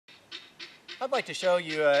I'd like to show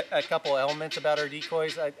you a couple elements about our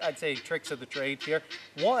decoys. I'd say tricks of the trade here.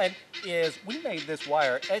 One is we made this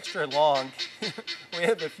wire extra long. We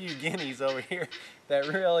have a few guineas over here that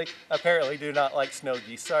really apparently do not like snow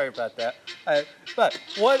geese. Sorry about that. But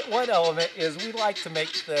one element is we like to make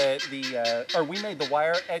we made the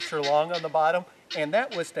wire extra long on the bottom, and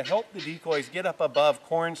that was to help the decoys get up above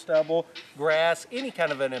corn stubble, grass, any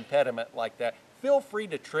kind of an impediment like that. Feel free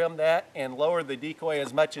to trim that and lower the decoy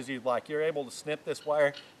as much as you'd like. You're able to snip this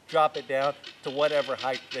wire, drop it down to whatever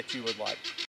height that you would like.